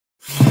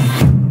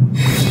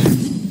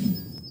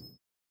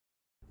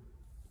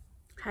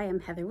Hi,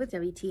 I'm Heather with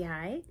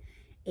WTI,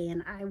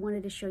 and I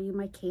wanted to show you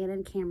my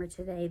Canon camera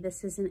today.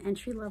 This is an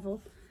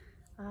entry-level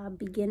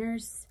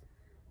beginner's,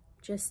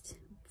 just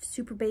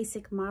super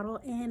basic model,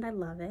 and I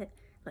love it.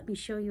 Let me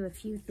show you a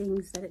few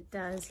things that it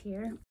does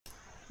here.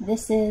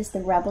 This is the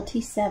Rebel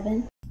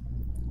T7.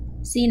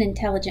 See an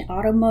intelligent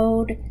auto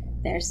mode.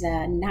 There's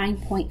a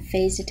 9-point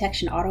phase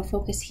detection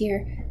autofocus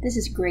here. This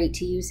is great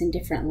to use in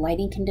different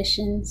lighting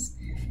conditions.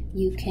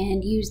 You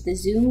can use the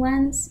zoom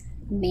lens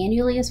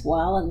manually as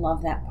well. I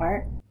love that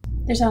part.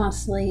 There's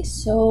honestly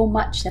so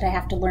much that I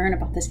have to learn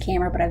about this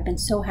camera, but I've been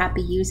so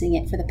happy using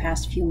it for the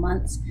past few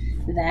months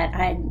that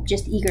I'm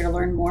just eager to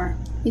learn more.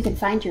 You can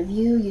find your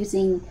view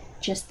using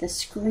just the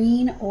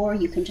screen, or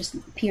you can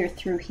just peer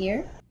through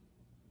here.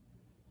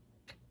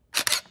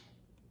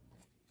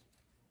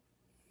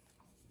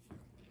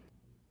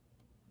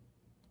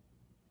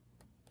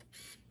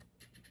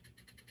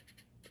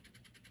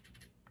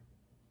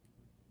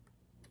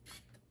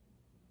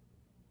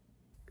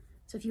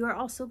 So if you are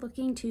also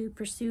looking to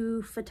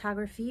pursue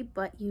photography,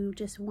 but you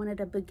just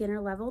wanted a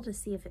beginner level to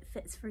see if it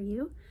fits for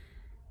you,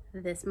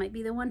 this might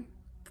be the one.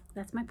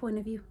 That's my point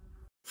of view.